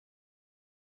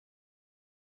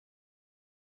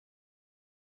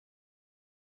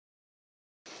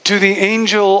To the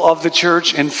angel of the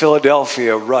church in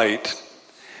Philadelphia write,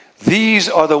 these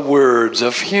are the words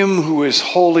of him who is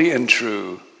holy and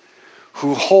true,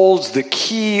 who holds the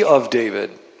key of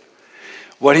David.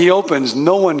 What he opens,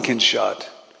 no one can shut,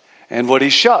 and what he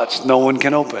shuts, no one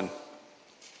can open.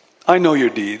 I know your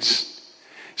deeds.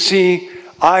 See,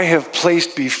 I have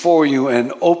placed before you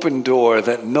an open door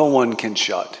that no one can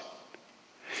shut.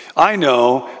 I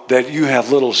know that you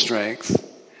have little strength,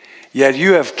 yet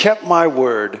you have kept my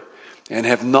word and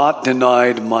have not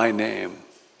denied my name.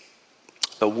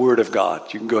 The word of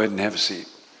God. You can go ahead and have a seat.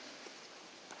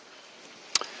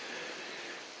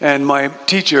 And my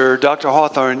teacher, Dr.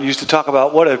 Hawthorne, used to talk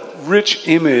about what a rich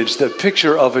image the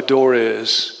picture of a door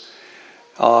is.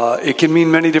 It can mean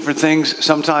many different things.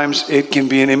 Sometimes it can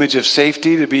be an image of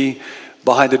safety, to be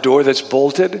behind the door that's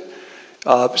bolted.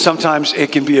 Sometimes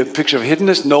it can be a picture of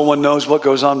hiddenness. No one knows what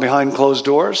goes on behind closed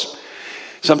doors.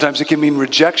 Sometimes it can mean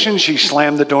rejection. She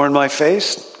slammed the door in my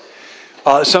face.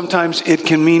 Sometimes it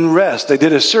can mean rest. They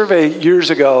did a survey years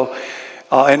ago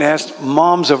and asked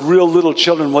moms of real little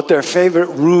children what their favorite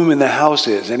room in the house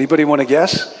is. Anybody want to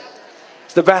guess?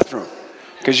 It's the bathroom.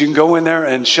 Because you can go in there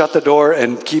and shut the door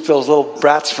and keep those little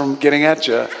brats from getting at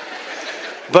you.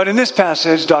 But in this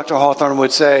passage, Dr. Hawthorne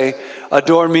would say, a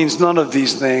door means none of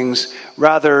these things.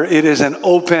 Rather, it is an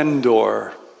open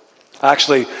door.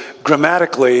 Actually,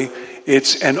 grammatically,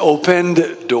 it's an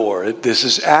opened door. This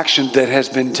is action that has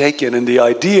been taken. And the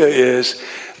idea is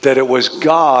that it was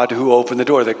God who opened the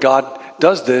door, that God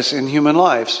does this in human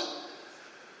lives.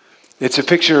 It's a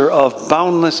picture of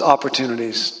boundless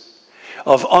opportunities,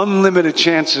 of unlimited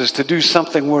chances to do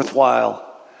something worthwhile,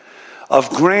 of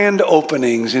grand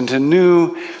openings into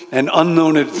new and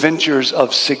unknown adventures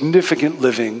of significant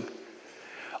living,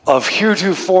 of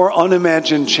heretofore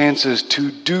unimagined chances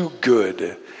to do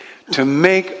good, to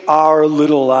make our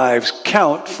little lives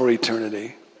count for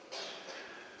eternity.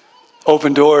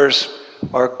 Open doors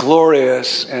are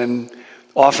glorious and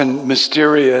often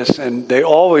mysterious, and they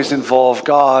always involve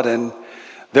God, and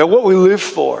they're what we live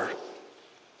for.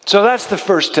 So that's the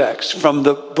first text from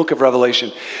the book of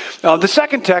Revelation. The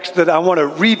second text that I want to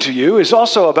read to you is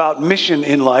also about mission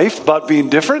in life, about being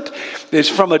different. It's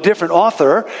from a different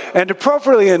author. And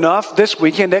appropriately enough, this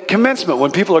weekend at commencement,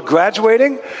 when people are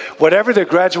graduating, whatever they're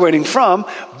graduating from,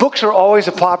 books are always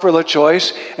a popular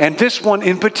choice. And this one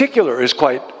in particular is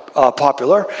quite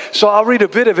popular. So I'll read a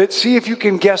bit of it. See if you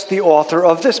can guess the author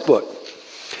of this book.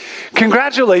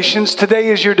 Congratulations, today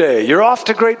is your day. You're off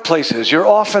to great places. You're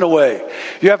off and away.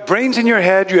 You have brains in your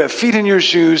head. You have feet in your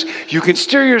shoes. You can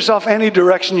steer yourself any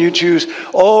direction you choose.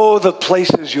 Oh, the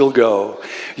places you'll go.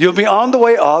 You'll be on the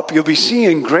way up. You'll be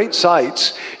seeing great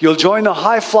sights. You'll join the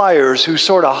high flyers who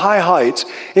soar to high heights,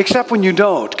 except when you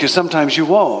don't, because sometimes you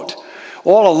won't.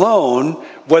 All alone,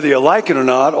 whether you like it or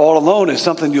not, all alone is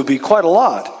something you'll be quite a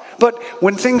lot. But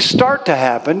when things start to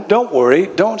happen, don't worry,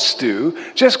 don't stew.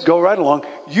 Just go right along.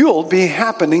 You'll be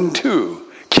happening too.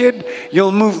 Kid,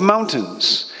 you'll move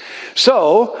mountains.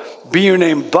 So, be your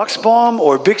name Buxbaum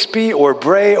or Bixby or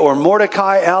Bray or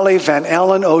Mordecai, Alley, Van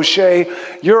Allen, O'Shea,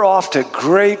 you're off to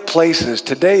great places.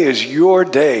 Today is your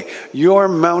day. Your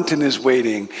mountain is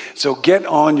waiting. So get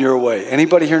on your way.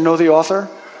 Anybody here know the author?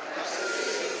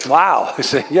 Wow. I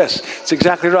say, yes, it's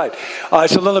exactly right.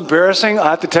 It's a little embarrassing. I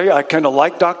have to tell you, I kind of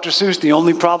like Dr. Seuss. The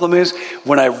only problem is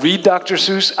when I read Dr.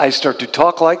 Seuss, I start to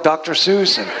talk like Dr.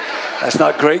 Seuss, and that's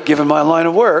not great given my line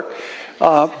of work.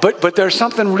 But there's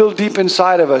something real deep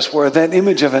inside of us where that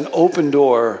image of an open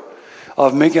door,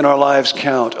 of making our lives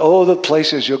count, oh, the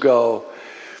places you'll go,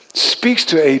 speaks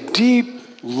to a deep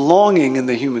longing in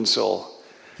the human soul.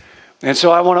 And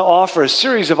so I want to offer a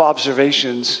series of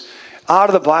observations out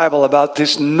of the Bible about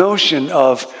this notion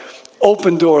of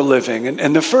open door living.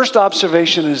 And the first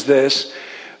observation is this: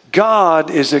 God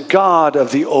is a God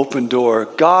of the open door.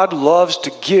 God loves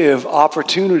to give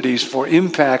opportunities for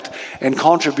impact and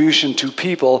contribution to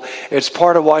people. It's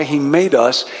part of why he made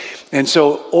us. And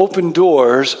so open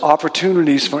doors,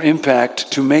 opportunities for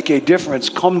impact to make a difference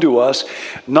come to us,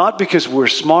 not because we're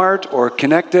smart or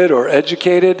connected or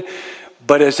educated,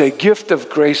 but as a gift of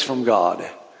grace from God.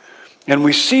 And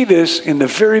we see this in the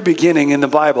very beginning in the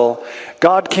Bible.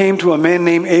 God came to a man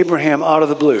named Abraham out of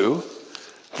the blue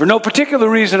for no particular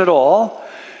reason at all.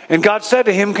 And God said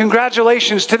to him,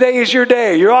 congratulations, today is your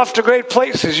day. You're off to great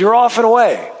places. You're off and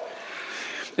away.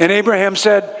 And Abraham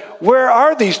said, where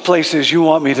are these places you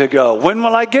want me to go? When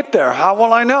will I get there? How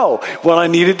will I know? Will I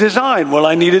need a design? Will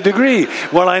I need a degree?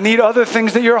 Will I need other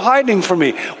things that you're hiding from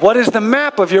me? What is the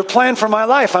map of your plan for my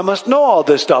life? I must know all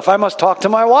this stuff. I must talk to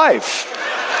my wife.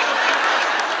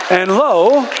 And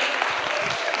lo,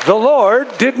 The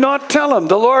Lord did not tell him.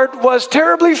 The Lord was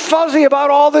terribly fuzzy about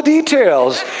all the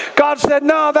details. God said,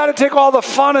 no, that'd take all the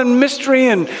fun and mystery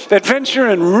and adventure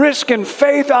and risk and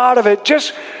faith out of it.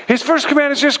 His first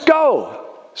command is just go.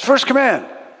 His first command.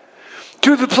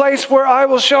 To the place where I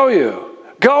will show you.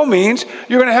 Go means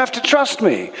you're going to have to trust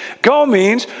me. Go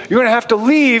means you're going to have to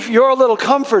leave your little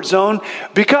comfort zone,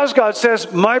 because God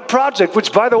says my project,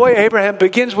 which by the way, Abraham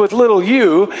begins with little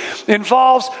u,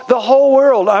 involves the whole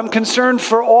world. I'm concerned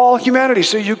for all humanity,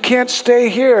 so you can't stay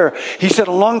here. He said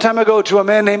a long time ago to a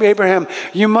man named Abraham,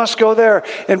 you must go there.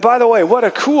 And by the way, what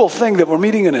a cool thing that we're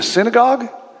meeting in a synagogue.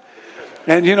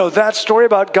 And you know, that story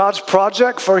about God's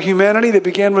project for humanity that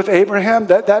began with Abraham,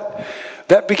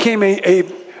 that became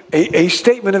a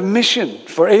statement of mission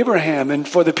for Abraham and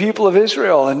for the people of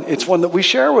Israel. And it's one that we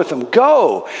share with them.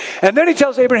 Go. And then he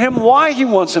tells Abraham why he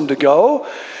wants him to go.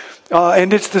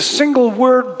 And it's the single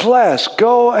word bless.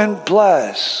 Go and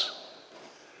bless.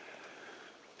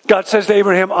 God says to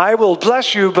Abraham, I will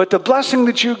bless you, but the blessing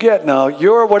that you get now,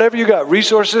 your whatever you got,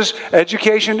 resources,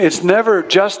 education, it's never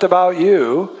just about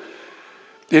you.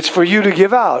 It's for you to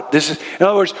give out. In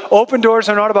other words, open doors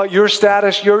are not about your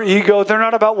status, your ego. They're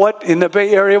not about what in the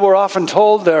Bay Area we're often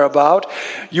told they're about.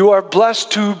 You are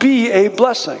blessed to be a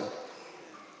blessing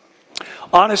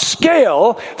on a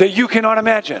scale that you cannot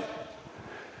imagine.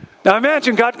 Now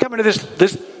imagine God coming to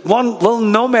this one little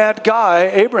nomad guy,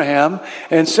 Abraham,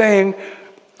 and saying,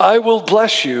 I will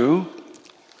bless you,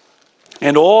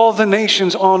 and all the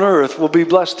nations on earth will be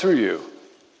blessed through you.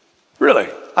 Really?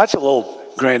 That's a little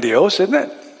grandiose, isn't it?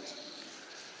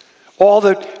 All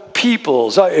the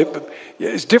peoples,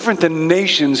 it's different than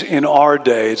nations in our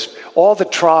days. All the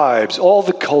tribes, all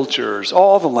the cultures,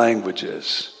 all the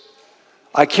languages.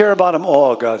 I care about them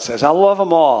all, God says. I love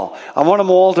them all. I want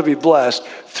them all to be blessed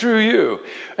through you.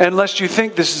 And lest you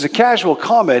think this is a casual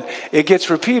comment, it gets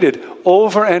repeated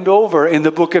over and over in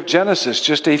the book of Genesis,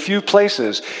 just a few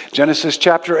places. Genesis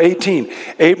chapter 18.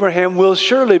 Abraham will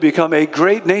surely become a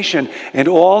great nation, and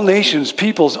all nations,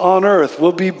 peoples on earth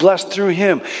will be blessed through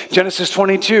him. Genesis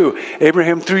 22.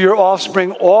 Abraham, through your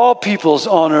offspring, all peoples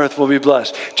on earth will be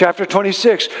blessed. Chapter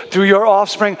 26. Through your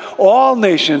offspring, all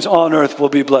nations on earth will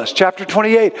be blessed. Chapter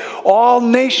 28. All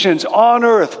nations on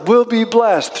earth will be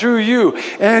blessed through you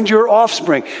and your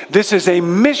offspring. This is a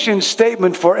mission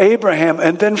statement for Abraham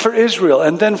and then for Israel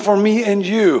and then for me and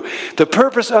you. The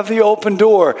purpose of the open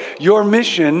door, your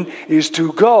mission is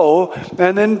to go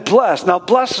and then bless. Now,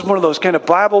 bless is one of those kind of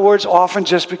Bible words often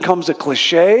just becomes a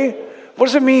cliche. What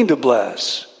does it mean to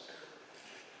bless?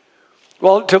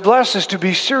 Well, to bless is to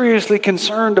be seriously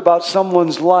concerned about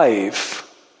someone's life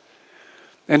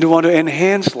and to want to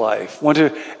enhance life, want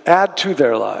to add to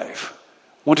their life,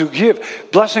 want to give.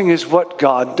 Blessing is what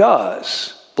God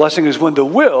does. Blessing is when the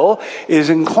will is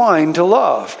inclined to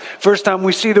love. First time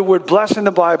we see the word bless in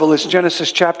the Bible is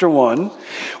Genesis chapter 1.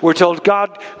 We're told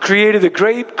God created the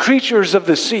great creatures of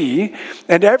the sea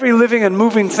and every living and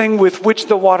moving thing with which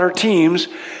the water teems,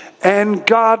 and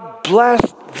God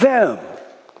blessed them.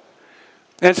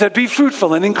 And said, be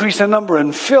fruitful and increase in number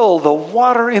and fill the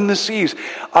water in the seas.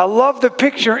 I love the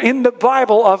picture in the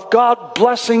Bible of God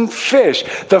blessing fish.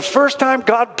 The first time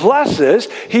God blesses,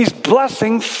 he's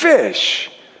blessing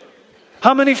fish.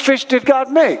 How many fish did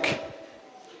God make?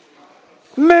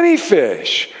 Many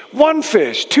fish. One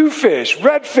fish, two fish,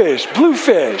 red fish, blue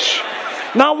fish.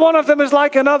 Not one of them is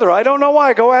like another. I don't know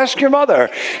why. Go ask your mother.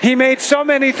 He made so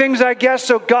many things, I guess,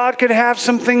 so God could have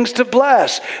some things to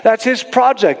bless. That's his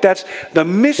project. That's the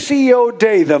Missio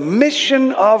Dei. The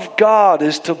mission of God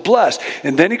is to bless.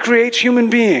 And then he creates human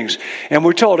beings. And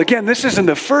we're told, again, this is in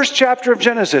the first chapter of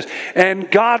Genesis.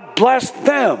 And God blessed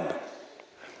them.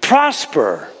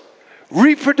 Prosper.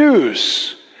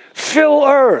 Reproduce. Fill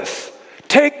earth.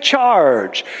 Take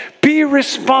charge. Be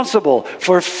responsible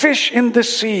for fish in the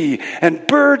sea and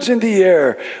birds in the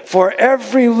air, for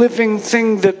every living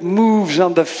thing that moves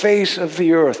on the face of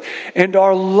the earth. And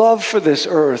our love for this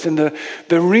earth and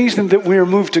the reason that we are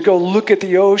moved to go look at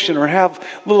the ocean or have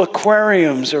little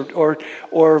aquariums or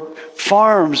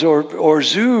farms or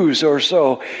zoos or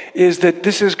so is that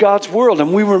this is God's world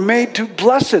and we were made to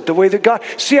bless it the way that God.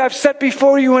 See, I've set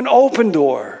before you an open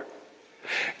door.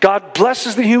 God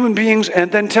blesses the human beings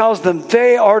and then tells them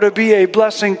they are to be a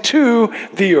blessing to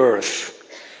the earth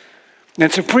and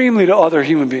supremely to other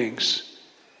human beings.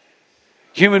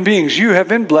 Human beings, you have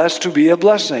been blessed to be a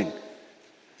blessing.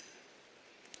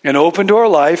 An open door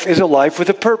life is a life with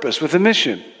a purpose, with a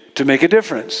mission, to make a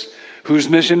difference. Whose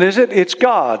mission is it? It's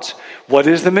God's. What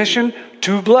is the mission?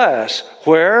 To bless.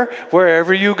 Where?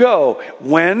 Wherever you go.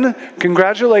 When?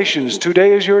 Congratulations,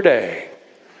 today is your day.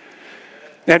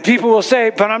 And people will say,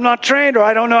 but I'm not trained, or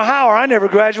I don't know how, or I never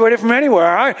graduated from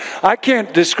anywhere. I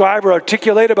can't describe or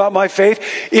articulate about my faith.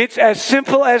 It's as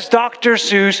simple as Dr.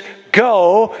 Seuss,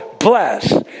 go,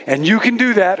 bless. And you can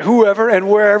do that, whoever and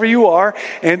wherever you are,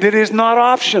 and it is not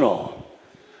optional.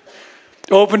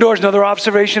 Open doors, another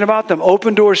observation about them.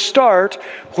 Open doors start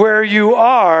where you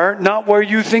are, not where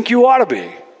you think you ought to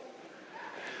be.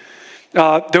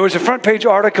 There was a front page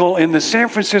article in the San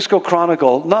Francisco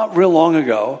Chronicle not real long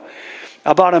ago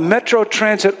about a Metro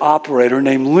Transit operator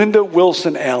named Linda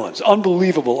Wilson Allen.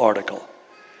 Unbelievable article.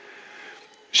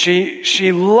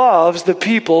 She loves the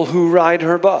people who ride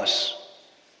her bus.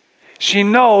 She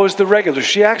knows the regulars.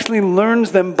 She actually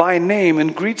learns them by name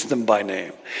and greets them by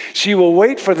name. She will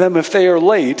wait for them if they are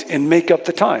late and make up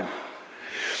the time.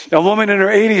 A woman in her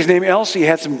 80s named Elsie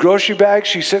had some grocery bags.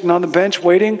 She's sitting on the bench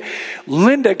waiting.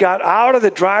 Linda got out of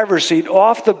the driver's seat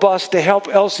off the bus to help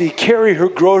Elsie carry her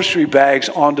grocery bags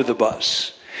onto the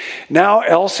bus. Now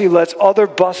Elsie lets other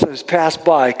buses pass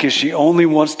by because she only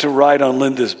wants to ride on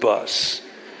Linda's bus.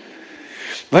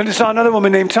 Linda saw another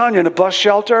woman named Tanya in a bus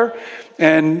shelter,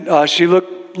 and she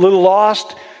looked a little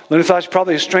lost. Linda thought she was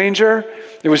probably a stranger.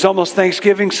 It was almost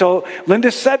Thanksgiving, so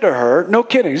Linda said to her, no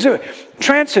kidding, she's a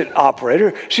transit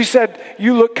operator. She said,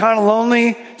 you look kind of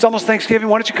lonely. It's almost Thanksgiving.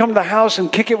 Why don't you come to the house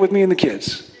and kick it with me and the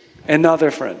kids? And now they're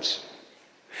friends.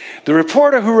 The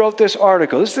reporter who wrote this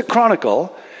article, this is the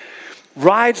Chronicle,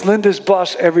 rides Linda's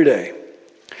bus every day.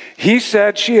 He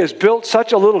said she has built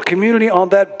such a little community on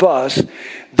that bus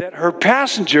that her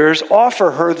passengers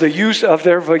offer her the use of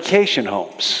their vacation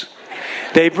homes.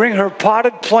 They bring her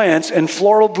potted plants and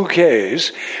floral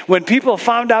bouquets. When people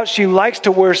found out she likes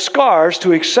to wear scarves to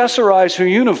accessorize her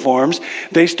uniforms,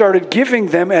 they started giving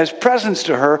them as presents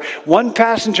to her. One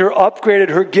passenger upgraded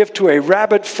her gift to a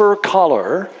rabbit fur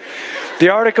collar. The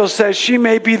article says she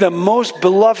may be the most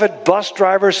beloved bus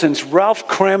driver since Ralph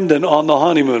Cramden on The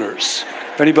Honeymooners.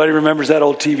 If anybody remembers that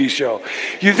old TV show.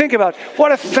 You think about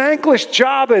what a thankless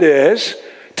job it is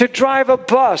to drive a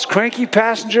bus, cranky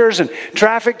passengers and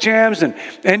traffic jams and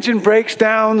engine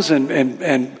breakdowns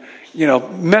and you know,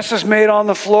 messes made on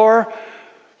the floor.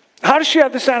 How does she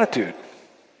have this attitude?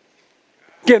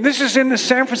 Again, this is in the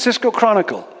San Francisco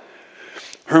Chronicle.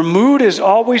 Her mood is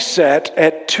always set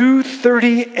at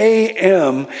 2:30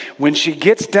 a.m. when she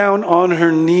gets down on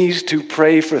her knees to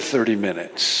pray for 30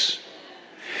 minutes.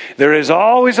 There is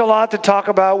always a lot to talk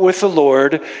about with the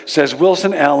Lord, says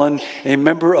Wilson Allen, a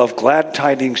member of Glad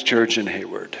Tidings Church in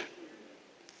Hayward.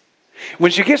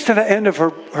 When she gets to the end of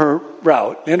her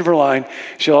route, the end of her line,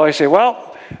 she'll always say,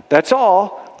 well, that's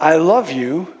all. I love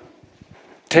you.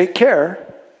 Take care.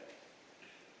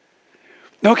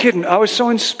 No kidding. I was so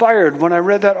inspired when I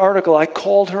read that article. I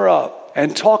called her up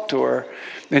and talked to her.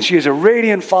 And she is a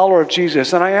radiant follower of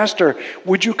Jesus. And I asked her,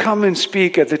 would you come and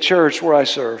speak at the church where I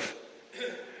serve?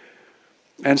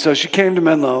 And so she came to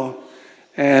Menlo,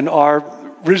 and our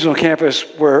original campus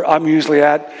where I'm usually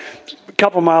at, a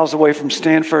couple miles away from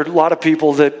Stanford. A lot of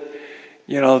people that,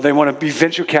 you know, they want to be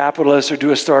venture capitalists or do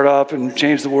a startup and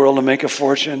change the world and make a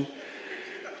fortune.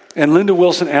 And Linda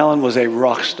Wilson Allen was a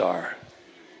rock star.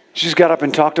 She just got up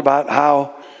and talked about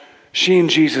how she and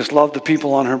Jesus loved the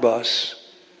people on her bus.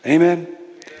 Amen?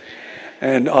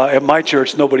 And at my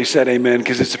church, nobody said amen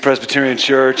because it's a Presbyterian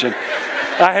church. And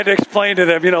I had to explain to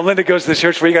them, you know, Linda goes to the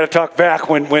church where you got to talk back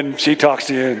when she talks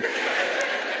to you.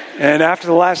 And after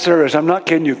the last service, I'm not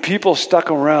kidding you, people stuck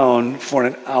around for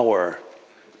an hour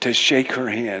to shake her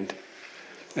hand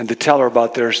and to tell her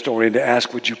about their story and to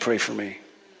ask, would you pray for me?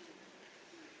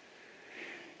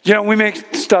 You know, we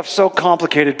make stuff so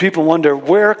complicated. People wonder,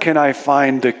 where can I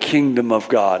find the kingdom of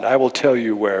God? I will tell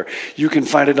you where. You can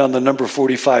find it on the number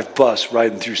 45 bus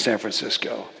riding through San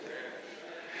Francisco.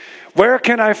 Where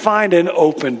can I find an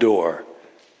open door?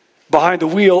 Behind the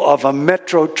wheel of a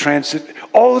Metro Transit.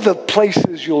 Oh, the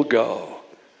places you'll go.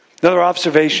 Another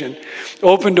observation.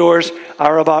 Open doors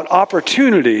are about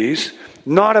opportunities,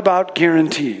 not about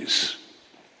guarantees.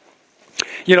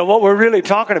 You know, what we're really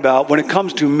talking about when it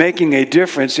comes to making a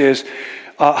difference is,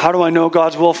 how do I know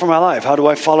God's will for my life? How do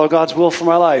I follow God's will for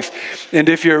my life? And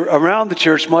if you're around the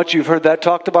church much, you've heard that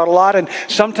talked about a lot. And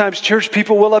sometimes church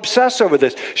people will obsess over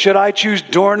this. Should I choose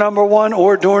door number 1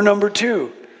 or door number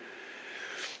 2?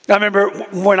 I remember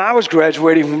when I was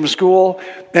graduating from school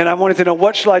and I wanted to know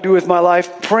what should I do with my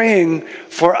life, praying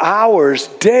for hours,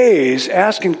 days,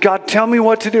 asking God, tell me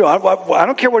what to do. I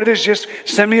don't care what it is, just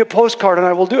send me a postcard and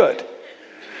I will do it.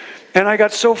 And I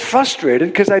got so frustrated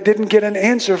because I didn't get an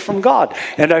answer from God.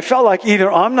 And I felt like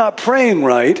either I'm not praying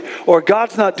right or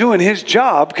God's not doing his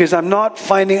job because I'm not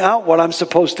finding out what I'm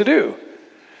supposed to do.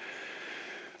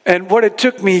 And what it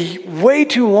took me way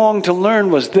too long to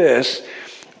learn was this.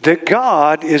 that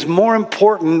God is more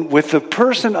important with the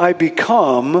person I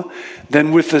become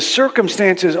than with the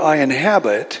circumstances I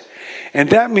inhabit. And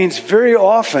that means very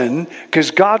often,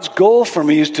 because God's goal for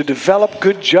me is to develop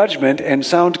good judgment and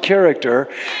sound character.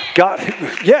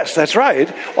 Yes, that's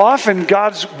right. Often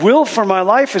God's will for my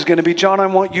life is going to be, John, I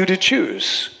want you to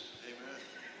choose.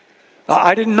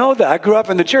 I didn't know that. I grew up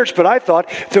in the church, but I thought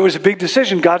if there was a big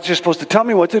decision, God's just supposed to tell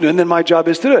me what to do, and then my job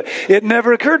is to do it. It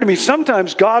never occurred to me.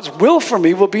 Sometimes God's will for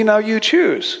me will be, now you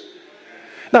choose.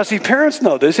 Now, see, parents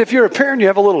know this. If you're a parent, you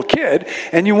have a little kid,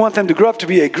 and you want them to grow up to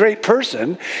be a great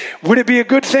person, would it be a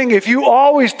good thing if you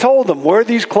always told them, wear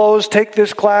these clothes, take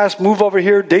this class, move over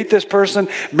here, date this person,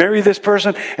 marry this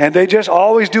person, and they just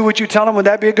always do what you tell them? Would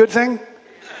that be a good thing?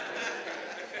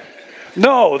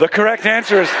 No, the correct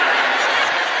answer is...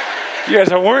 You guys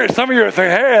are worried. Some of you are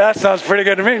thinking, hey, that sounds pretty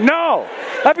good to me. No,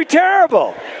 that'd be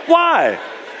terrible. Why?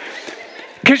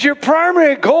 Because your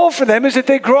primary goal for them is that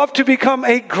they grow up to become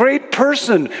a great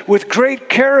person with great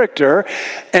character,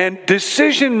 and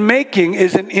decision making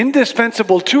is an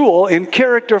indispensable tool in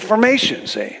character formation,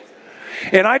 see?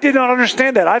 And I did not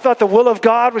understand that. I thought the will of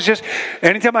God was just,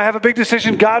 anytime I have a big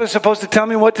decision, God is supposed to tell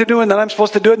me what to do, and then I'm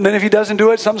supposed to do it, and then if he doesn't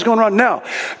do it, something's going wrong. No.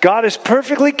 God is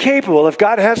perfectly capable. If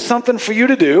God has something for you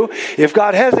to do, if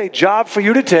God has a job for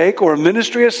you to take, or a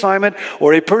ministry assignment,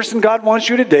 or a person God wants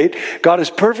you to date, God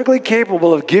is perfectly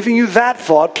capable of giving you that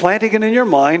thought, planting it in your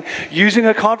mind, using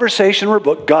a conversation or a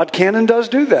book. God can and does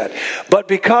do that. But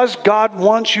because God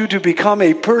wants you to become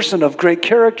a person of great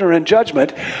character and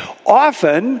judgment,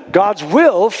 often God's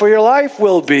will for your life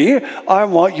will be, I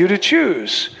want you to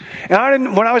choose.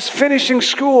 And when I was finishing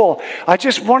school, I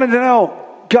just wanted to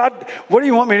know, God, what do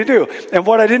you want me to do? And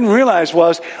what I didn't realize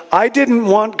was I didn't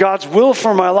want God's will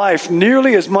for my life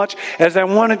nearly as much as I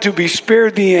wanted to be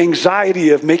spared the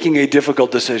anxiety of making a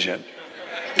difficult decision.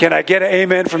 Can I get an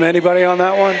amen from anybody on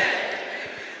that one?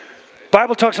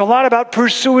 Bible talks a lot about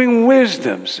pursuing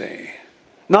wisdom, see?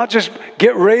 Not just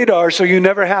get radar so you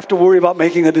never have to worry about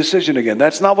making a decision again.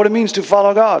 That's not what it means to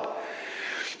follow God.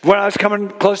 When I was coming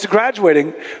close to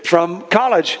graduating from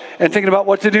college and thinking about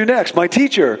what to do next, my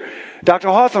teacher, Dr.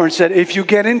 Hawthorne, said, if you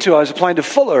get into, I was applying to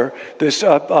Fuller, this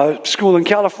school in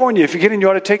California, if you get in, you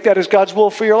ought to take that as God's will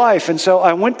for your life. And so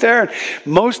I went there, and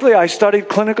mostly I studied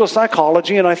clinical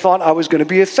psychology, and I thought I was going to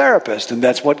be a therapist, and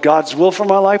that's what God's will for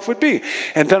my life would be.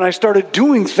 And then I started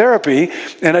doing therapy,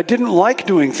 and I didn't like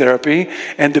doing therapy,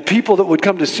 and the people that would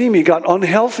come to see me got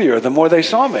unhealthier the more they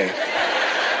saw me.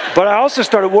 But I also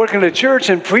started working at church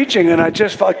and preaching, and I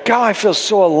just thought, God, I feel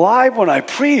so alive when I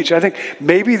preach. I think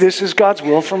maybe this is God's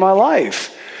will for my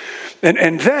life.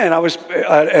 And then I was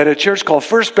at a church called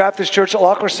First Baptist Church at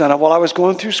La Crescenta while I was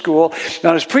going through school. And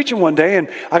I was preaching one day, and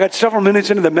I got several minutes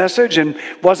into the message and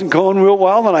wasn't going real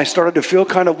well, and I started to feel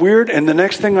kind of weird. And the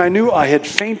next thing I knew, I had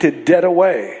fainted dead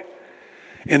away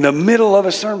in the middle of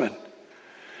a sermon.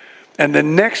 And the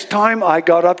next time I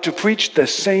got up to preach, the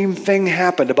same thing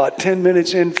happened. About 10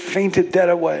 minutes in, fainted dead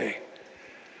away.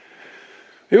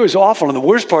 It was awful. And the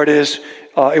worst part is,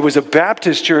 it was a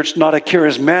Baptist church, not a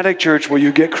charismatic church where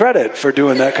you get credit for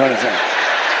doing that kind of thing.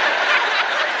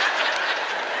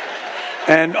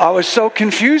 And I was so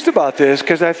confused about this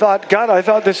because I thought, God, I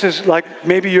thought this is like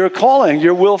maybe your calling,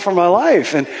 your will for my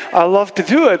life. And I love to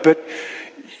do it, but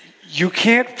you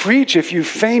can't preach if you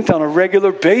faint on a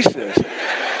regular basis.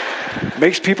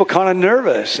 Makes people kind of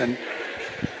nervous. And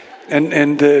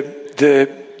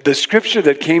the scripture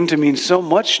that came to mean so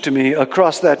much to me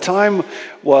across that time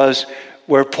was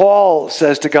where Paul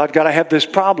says to God, God, I have this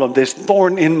problem, this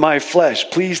thorn in my flesh.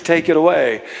 Please take it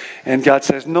away. And God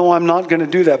says, no, I'm not going to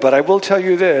do that. But I will tell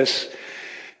you this,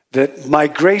 that my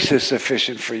grace is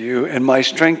sufficient for you and my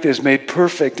strength is made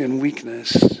perfect in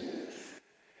weakness.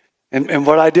 And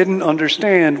what I didn't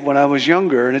understand when I was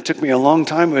younger, and it took me a long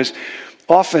time, was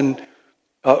often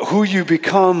who you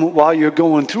become while you're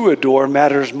going through a door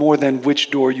matters more than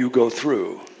which door you go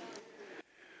through.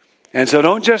 And so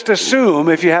don't just assume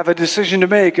if you have a decision to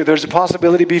make, if there's a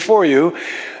possibility before you,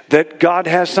 that God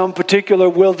has some particular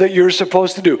will that you're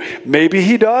supposed to do. Maybe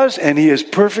he does, and he is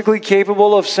perfectly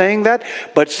capable of saying that,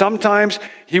 but sometimes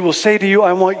he will say to you,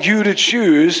 I want you to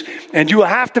choose, and you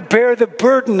have to bear the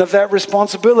burden of that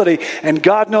responsibility, and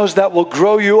God knows that will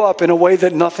grow you up in a way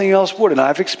that nothing else would, and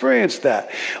I've experienced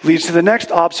that. Leads to the next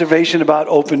observation about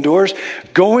open doors.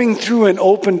 Going through an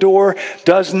open door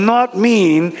does not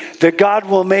mean that God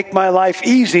will make my life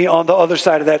easy on the other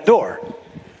side of that door.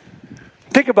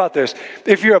 Think about this.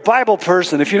 If you're a Bible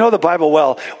person, if you know the Bible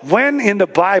well, when in the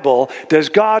Bible does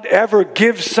God ever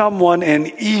give someone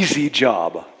an easy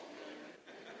job?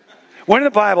 When in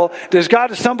the Bible does God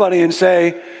to somebody and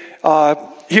say,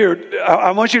 here,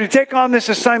 I want you to take on this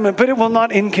assignment, but it will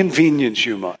not inconvenience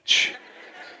you much.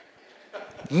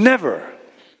 Never.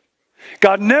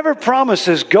 God never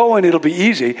promises go and it'll be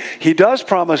easy. He does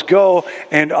promise go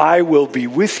and I will be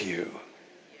with you.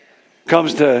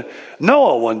 Comes to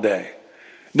Noah one day.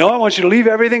 Noah, I want you to leave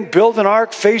everything, build an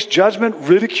ark, face judgment,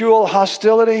 ridicule,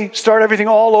 hostility, start everything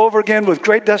all over again with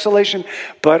great desolation,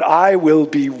 but I will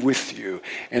be with you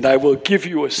and I will give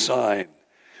you a sign,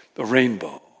 the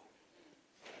rainbow.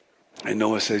 And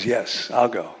Noah says, yes, I'll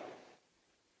go.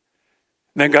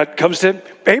 Then God comes to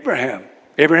Abraham.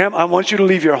 Abraham, I want you to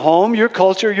leave your home, your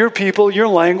culture, your people, your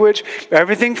language,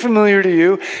 everything familiar to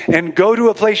you, and go to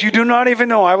a place you do not even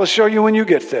know. I will show you when you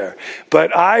get there.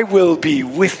 But I will be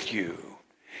with you,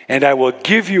 and I will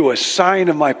give you a sign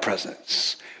of my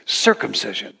presence,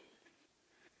 circumcision.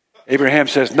 Abraham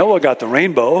says, Noah got the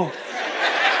rainbow.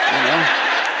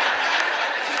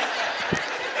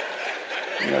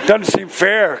 It doesn't seem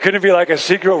fair. Couldn't it be like a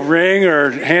secret ring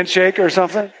or handshake or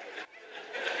something?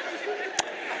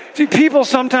 See, people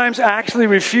sometimes actually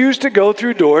refuse to go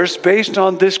through doors based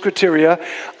on this criteria.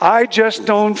 I just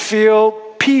don't feel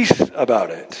peace about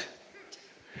it.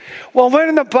 Well, when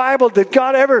in the Bible did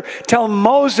God ever tell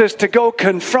Moses to go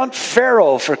confront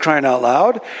Pharaoh, for crying out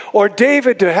loud? Or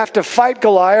David to have to fight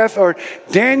Goliath? Or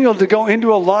Daniel to go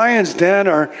into a lion's den?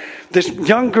 Or this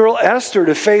young girl Esther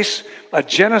to face a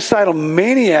genocidal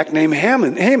maniac named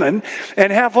Haman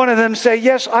and have one of them say,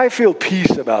 yes, I feel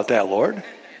peace about that, Lord.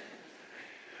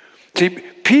 See,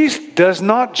 peace does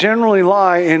not generally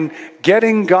lie in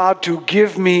getting God to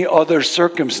give me other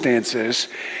circumstances.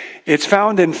 It's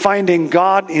found in finding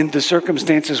God in the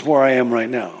circumstances where I am right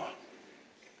now.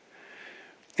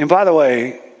 And by the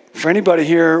way, for anybody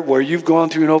here where you've gone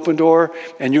through an open door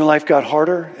and your life got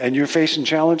harder and you're facing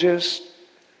challenges,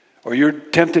 or you're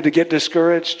tempted to get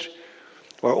discouraged,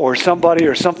 or somebody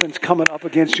or something's coming up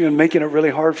against you and making it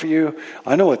really hard for you,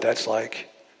 I know what that's like.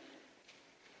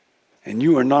 And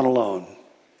you are not alone.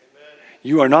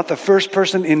 You are not the first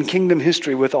person in kingdom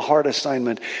history with a hard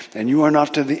assignment, and you are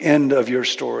not to the end of your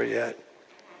story yet.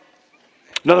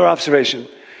 Another observation.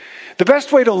 The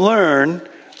best way to learn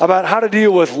about how to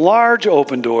deal with large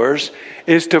open doors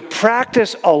is to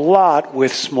practice a lot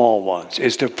with small ones.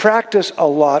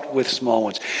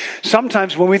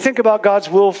 Sometimes when we think about God's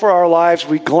will for our lives,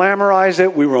 we glamorize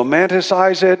it, we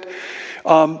romanticize it.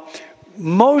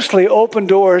 Mostly open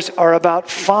doors are about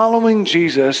following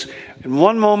Jesus in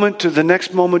one moment to the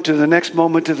next moment to the next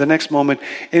moment to the next moment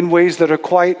in ways that are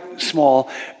quite small,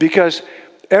 because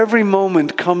every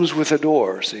moment comes with a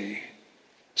door, see,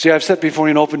 I've set before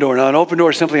you an open door. Now, an open door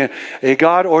is simply a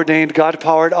God-ordained,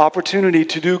 God-powered opportunity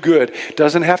to do good.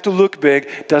 Doesn't have to look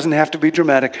big, doesn't have to be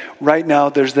dramatic. Right now,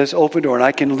 there's this open door, and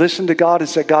I can listen to God and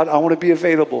say, God, I want to be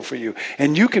available for you.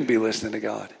 And you can be listening to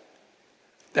God.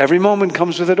 Every moment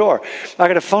comes with a door. I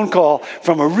got a phone call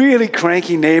from a really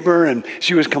cranky neighbor, and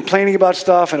she was complaining about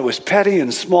stuff, and it was petty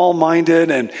and small-minded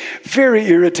and very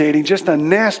irritating, just a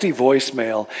nasty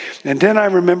voicemail. And then I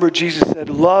remember Jesus said,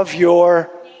 love your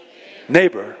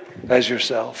neighbor as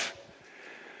yourself.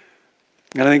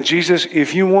 And I think, Jesus,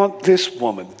 if you want this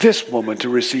woman to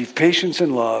receive patience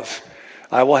and love,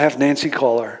 I will have Nancy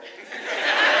call her.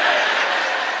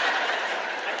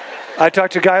 I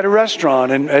talked to a guy at a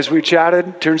restaurant, and as we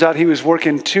chatted, turns out he was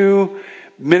working 2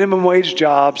 minimum wage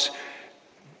jobs,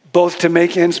 both to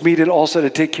make ends meet and also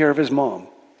to take care of his mom.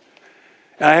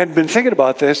 And I hadn't been thinking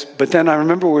about this, but then I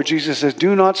remember where Jesus says,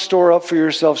 do not store up for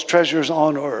yourselves treasures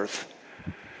on earth,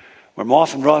 where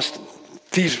moth and rust,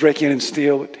 thieves break in and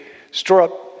steal. Store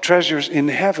up treasures in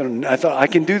heaven. I thought, I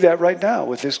can do that right now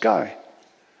with this guy.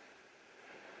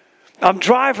 I'm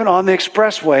driving on the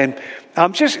expressway and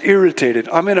I'm just irritated.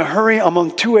 I'm in a hurry. I'm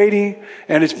on 280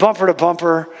 and it's bumper to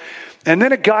bumper. And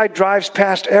then a guy drives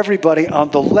past everybody on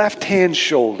the left-hand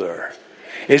shoulder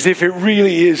as if it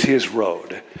really is his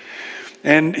road.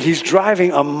 And he's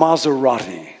driving a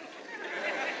Maserati.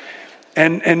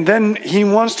 And then he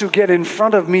wants to get in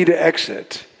front of me to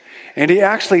exit. And he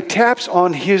actually taps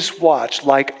on his watch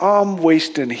like I'm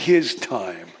wasting his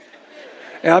time.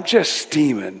 And I'm just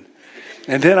steaming.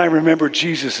 And then I remember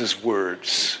Jesus'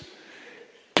 words.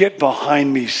 Get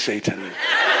behind me, Satan.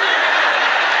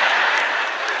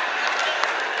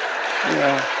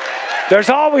 There's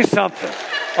always something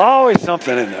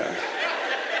in there.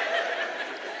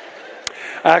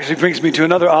 Actually brings me to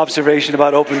another observation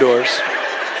about open doors.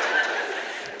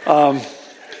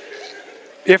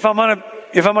 If I'm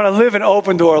going to live an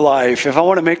open door life, if I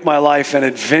want to make my life an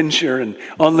adventure and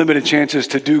unlimited chances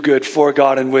to do good for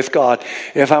God and with God,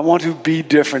 if I want to be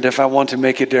different, if I want to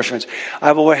make a difference,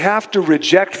 I will have to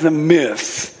reject the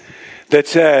myth that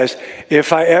says,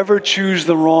 if I ever choose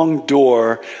the wrong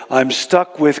door, I'm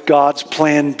stuck with God's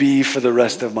plan B for the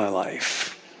rest of my life.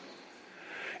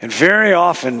 And very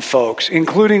often, folks,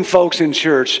 including folks in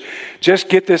church, just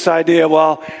get this idea,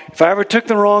 well, if I ever took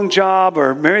the wrong job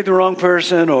or married the wrong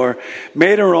person or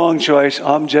made a wrong choice,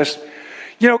 I'm just,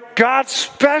 God's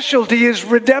specialty is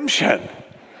redemption.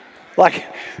 Like,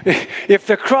 if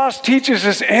the cross teaches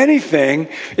us anything,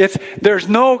 there's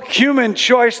no human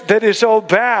choice that is so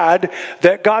bad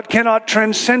that God cannot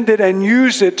transcend it and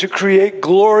use it to create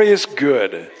glorious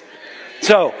good.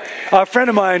 So, a friend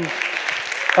of mine,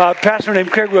 a pastor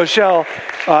named Craig Rochelle,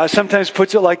 sometimes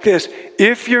puts it like this: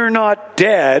 if you're not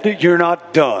dead, you're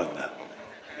not done.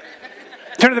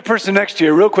 Turn to the person next to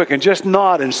you real quick and just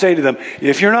nod and say to them,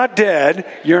 if you're not dead,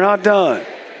 you're not done.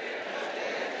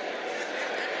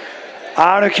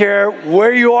 I don't care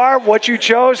where you are, what you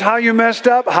chose, how you messed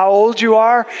up, how old you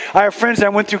are. I have friends I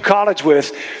went through college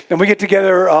with, and we get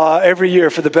together every year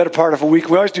for the better part of a week.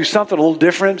 We always do something a little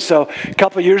different. So a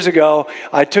couple of years ago,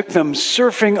 I took them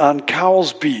surfing on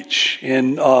Cowles Beach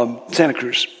in Santa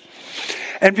Cruz.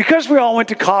 And because we all went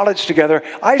to college together,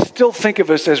 I still think of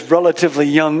us as relatively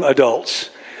young adults.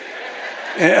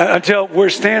 Until we're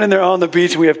standing there on the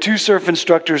beach, and we have two surf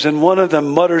instructors, and one of them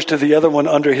mutters to the other one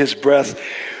under his breath,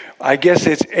 I guess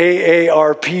it's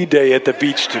AARP day at the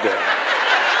beach today.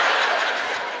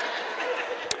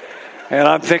 And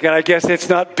I'm thinking, I guess it's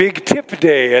not Big Tip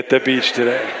day at the beach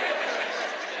today.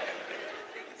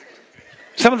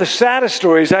 Some of the saddest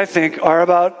stories, I think, are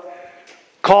about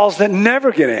calls that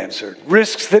never get answered,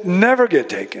 risks that never get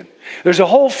taken. There's a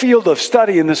whole field of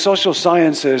study in the social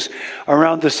sciences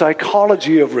around the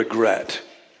psychology of regret.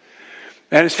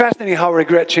 And it's fascinating how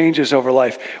regret changes over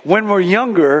life. When we're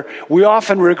younger, we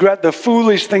often regret the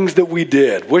foolish things that we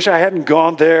did. Wish I hadn't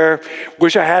gone there.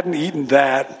 Wish I hadn't eaten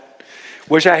that.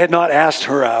 Wish I had not asked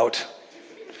her out.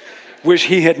 Wish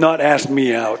he had not asked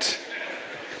me out.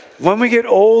 When we get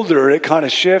older, it kind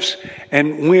of shifts,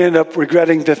 and we end up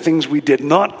regretting the things we did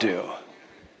not do.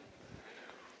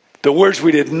 The words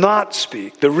we did not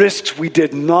speak. The risks we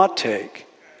did not take.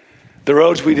 The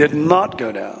roads we did not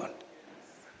go down.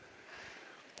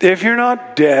 If you're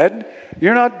not dead,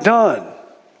 you're not done.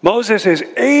 Moses is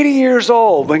 80 years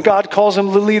old when God calls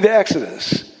him to lead the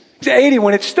Exodus. He's 80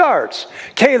 when it starts.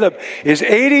 Caleb is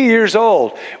 80 years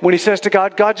old when he says to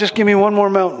God, God, just give me one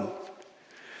more mountain.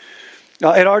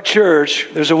 At our church,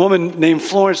 there's a woman named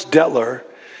Florence Detler,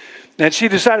 and she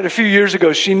decided a few years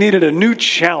ago she needed a new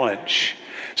challenge.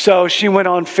 So she went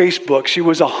on Facebook. She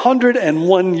was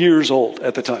 101 years old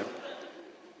at the time.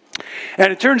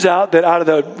 And it turns out that out of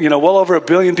the, well over 1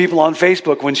 billion people on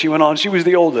Facebook when she went on, she was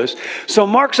the oldest. So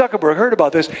Mark Zuckerberg heard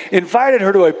about this, invited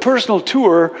her to a personal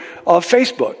tour of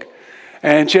Facebook.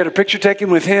 And she had a picture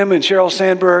taken with him and Sheryl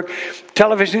Sandberg.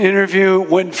 Television interview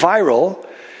went viral.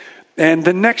 And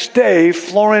the next day,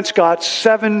 Florence got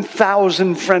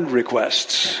 7,000 friend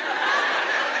requests.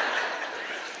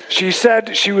 She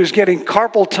said she was getting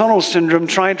carpal tunnel syndrome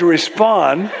trying to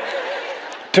respond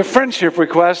to friendship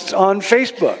requests on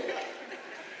Facebook.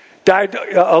 Died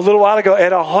a little while ago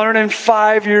at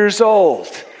 105 years old.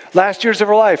 Last years of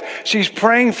her life. She's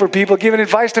praying for people, giving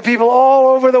advice to people all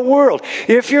over the world.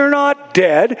 If you're not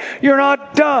dead, you're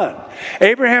not done.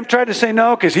 Abraham tried to say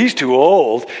no because he's too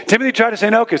old. Timothy tried to say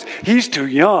no because he's too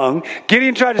young.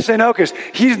 Gideon tried to say no because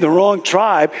he's in the wrong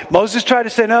tribe. Moses tried to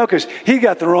say no because he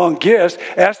got the wrong gifts.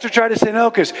 Esther tried to say no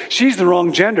because she's the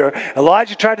wrong gender.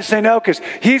 Elijah tried to say no because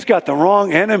he's got the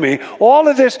wrong enemy. All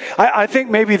of this, I think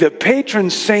maybe the patron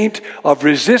saint of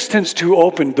resistance to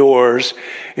open doors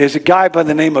is a guy by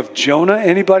the name of Jonah.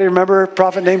 Anybody remember a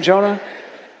prophet named Jonah?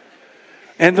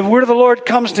 And the word of the Lord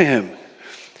comes to him.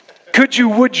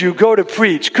 Would you go to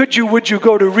preach? Would you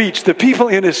go to reach the people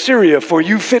in Assyria, for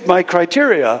you fit my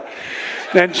criteria?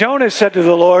 And Jonah said to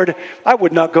the Lord, I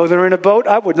would not go there in a boat.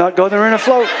 I would not go there in a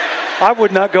float. I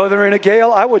would not go there in a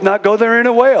gale. I would not go there in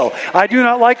a whale. I do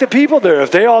not like the people there.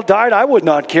 If they all died, I would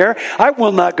not care. I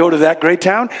will not go to that great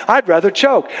town. I'd rather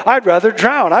choke. I'd rather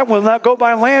drown. I will not go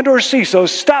by land or sea. So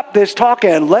stop this talk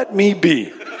and let me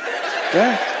be.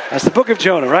 Okay? That's the book of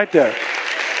Jonah right there.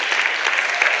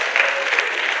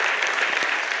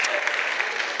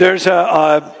 There's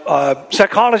a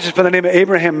psychologist by the name of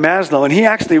Abraham Maslow, and he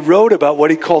actually wrote about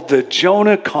what he called the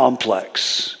Jonah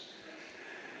complex.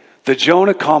 The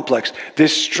Jonah complex,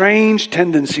 this strange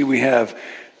tendency we have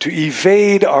to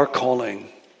evade our calling,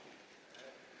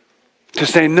 to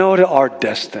say no to our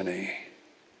destiny,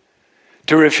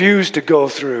 to refuse to go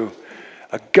through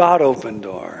a God-opened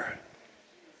door.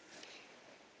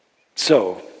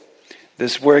 So,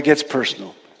 this is where it gets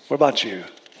personal. What about you?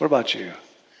 What about you?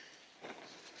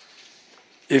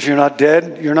 If you're not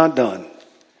dead, you're not done.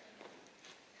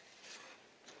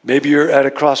 Maybe you're at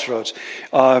a crossroads.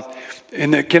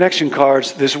 In the connection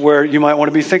cards, this is where you might want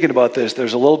to be thinking about this.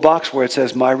 There's a little box where it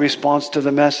says, my response to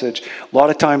the message. A lot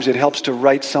of times it helps to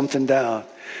write something down.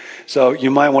 So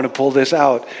you might want to pull this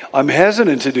out. I'm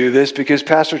hesitant to do this because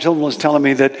Pastor Tillman was telling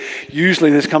me that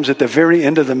usually this comes at the very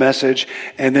end of the message,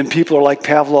 and then people are like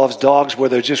Pavlov's dogs where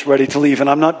they're just ready to leave, and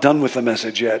I'm not done with the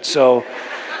message yet. So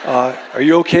are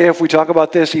you okay if we talk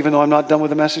about this even though I'm not done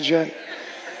with the message yet?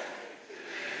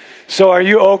 So are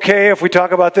you okay if we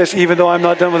talk about this even though I'm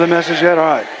not done with the message yet? All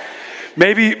right.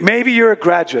 Maybe you're a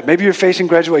graduate. Maybe you're facing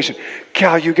graduation.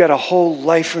 Cal, you got a whole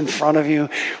life in front of you.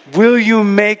 Will you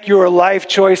make your life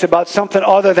choice about something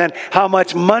other than how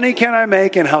much money can I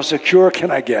make and how secure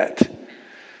can I get?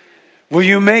 Will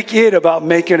you make it about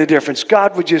making a difference?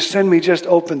 God, would you send me just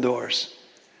open doors?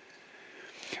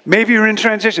 Maybe you're in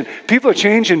transition. People are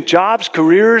changing jobs,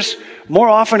 careers more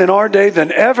often in our day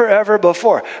than ever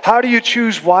before. How do you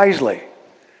choose wisely?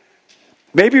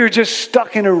 Maybe you're just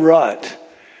stuck in a rut.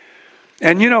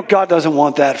 And you know God doesn't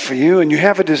want that for you, and you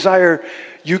have a desire,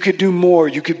 you could do more,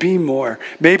 you could be more.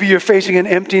 Maybe you're facing an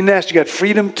empty nest. You got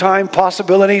freedom, time,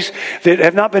 possibilities that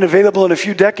have not been available in a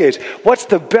few decades. What's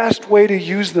the best way to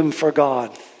use them for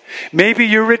God? Maybe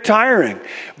you're retiring,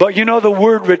 but you know the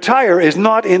word retire is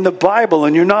not in the Bible,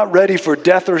 and you're not ready for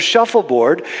death or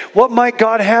shuffleboard. What might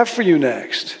God have for you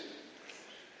next?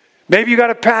 Maybe you got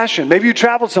a passion. Maybe you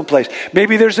traveled someplace.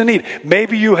 Maybe there's a need.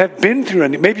 Maybe you have been through a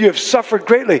need. Maybe you have suffered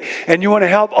greatly and you want to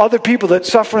help other people that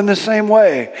suffer in the same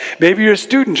way. Maybe you're a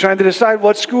student trying to decide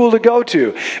what school to go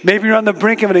to. Maybe you're on the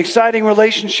brink of an exciting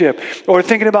relationship or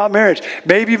thinking about marriage.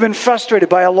 Maybe you've been frustrated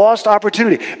by a lost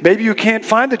opportunity. Maybe you can't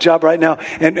find the job right now.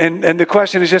 And the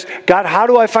question is just, God, how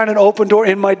do I find an open door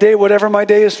in my day, whatever my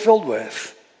day is filled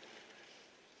with?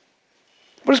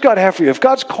 What does God have for you? If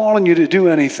God's calling you to do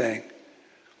anything,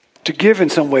 to give in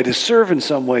some way, to serve in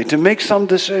some way, to make some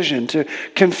decision, to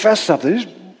confess something, just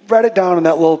write it down on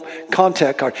that little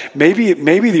contact card. Maybe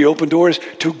the open door is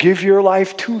to give your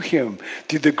life to Him,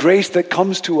 through the grace that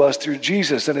comes to us through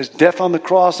Jesus and His death on the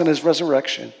cross and His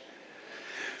resurrection.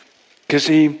 Because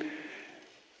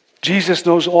Jesus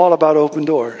knows all about open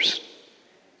doors.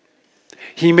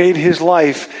 He made His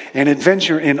life an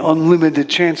adventure in unlimited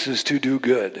chances to do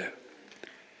good.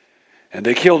 And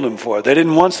they killed Him for it. They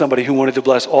didn't want somebody who wanted to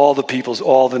bless all the peoples,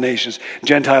 all the nations,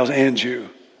 Gentiles and Jew.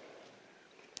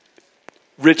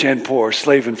 Rich and poor,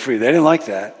 slave and free. They didn't like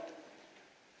that.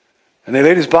 And they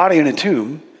laid His body in a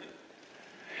tomb.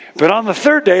 But on the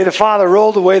third day, the Father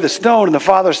rolled away the stone, and the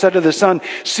Father said to the Son,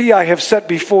 see, I have set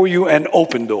before you an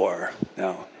open door.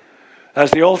 Now,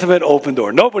 that's the ultimate open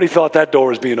door. Nobody thought that door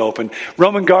was being opened.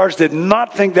 Roman guards did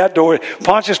not think that door.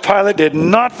 Pontius Pilate did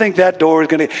not think that door was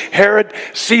going to. Herod,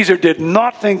 Caesar did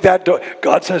not think that door.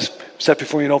 God says, set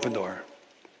before you an open door.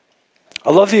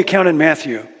 I love the account in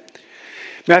Matthew.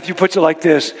 Matthew puts it like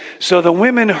this. So the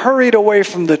women hurried away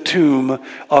from the tomb,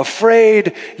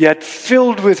 afraid yet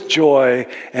filled with joy,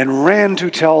 and ran to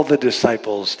tell the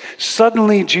disciples.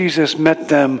 Suddenly Jesus met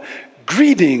them.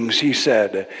 Greetings, He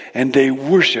said, and they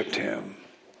worshiped Him.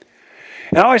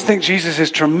 And I always think Jesus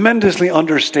is tremendously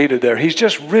understated there. He's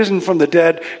just risen from the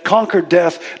dead, conquered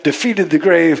death, defeated the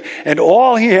grave, and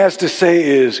all He has to say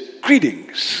is,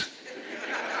 greetings.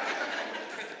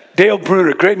 Dale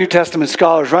Bruner, great New Testament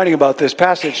scholar, is writing about this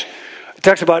passage. He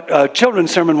talks about a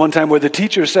children's sermon one time where the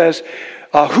teacher says,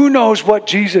 who knows what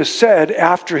Jesus said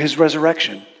after His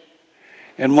resurrection?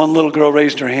 And one little girl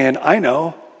raised her hand, I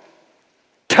know.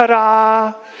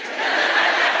 Ta-da!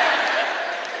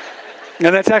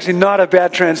 And that's actually not a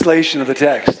bad translation of the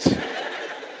text.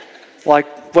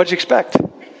 Like, what'd you expect?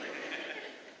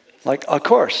 Like, of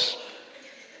course.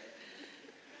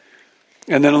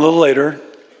 And then a little later,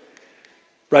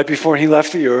 right before He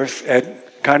left the earth,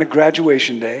 at kind of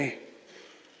graduation day,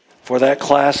 for that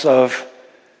class of,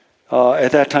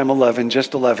 at that time 11,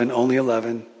 just 11, only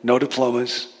 11, no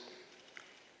diplomas,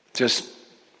 just,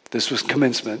 this was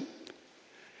commencement.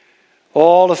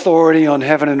 All authority on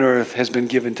heaven and earth has been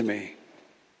given to me.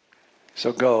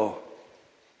 So go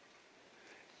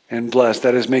and bless.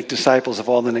 That is, make disciples of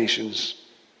all the nations.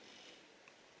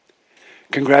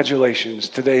 Congratulations.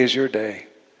 Today is your day.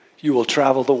 You will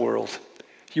travel the world.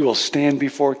 You will stand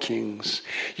before kings.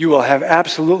 You will have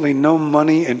absolutely no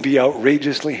money and be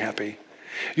outrageously happy.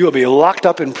 You will be locked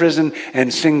up in prison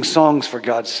and sing songs for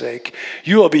God's sake.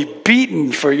 You will be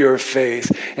beaten for your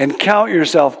faith and count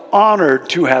yourself honored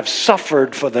to have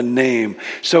suffered for the name.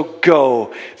 So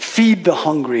go, feed the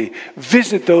hungry,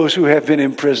 visit those who have been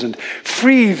imprisoned,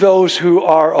 free those who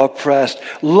are oppressed,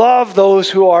 love those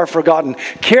who are forgotten,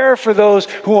 care for those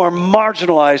who are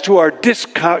marginalized, who are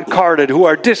discarded, who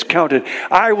are discounted.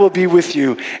 I will be with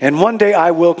you, and one day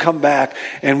I will come back,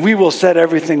 and we will set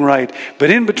everything right. But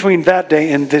in between that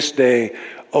day and this day,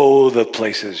 oh, the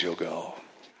places you'll go.